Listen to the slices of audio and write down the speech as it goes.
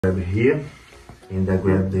Grab here, and I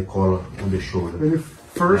grab the collar on the shoulder. When you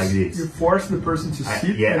first, like this. you force the person to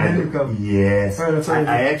sit, Yeah, and then you come. Yes. Right, that's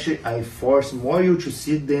what I force more you to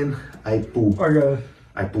sit than I pull. I got it.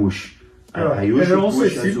 I push. Yeah. I usually and also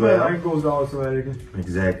push sit, as well. My leg goes down automatically.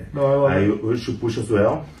 Exactly. No, I like it. usually push as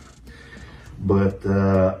well, but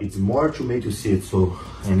it's more to make you sit. So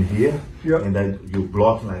I'm here, and you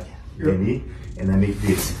block like the knee, and I make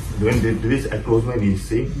this. When I do this, I close my knee.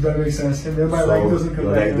 See? That makes sense. And then my leg doesn't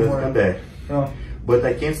come back anymore. Doesn't come back. No. But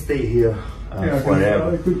I can't stay here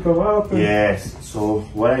forever. I could come up. Yes. So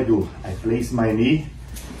what I do, I place my knee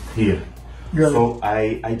here. So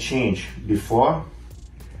I change. Before,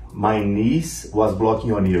 my knees was blocking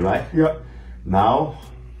your knee, right? Yeah. Now,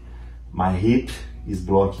 my hip is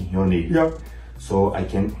blocking your knee. Yeah. So I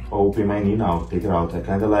can open my knee now, take it out. I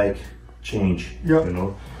kind of like change, you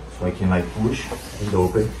know? So I can like push and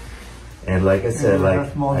open. And like I said, like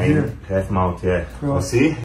half mount here. Half mount, yeah. You see?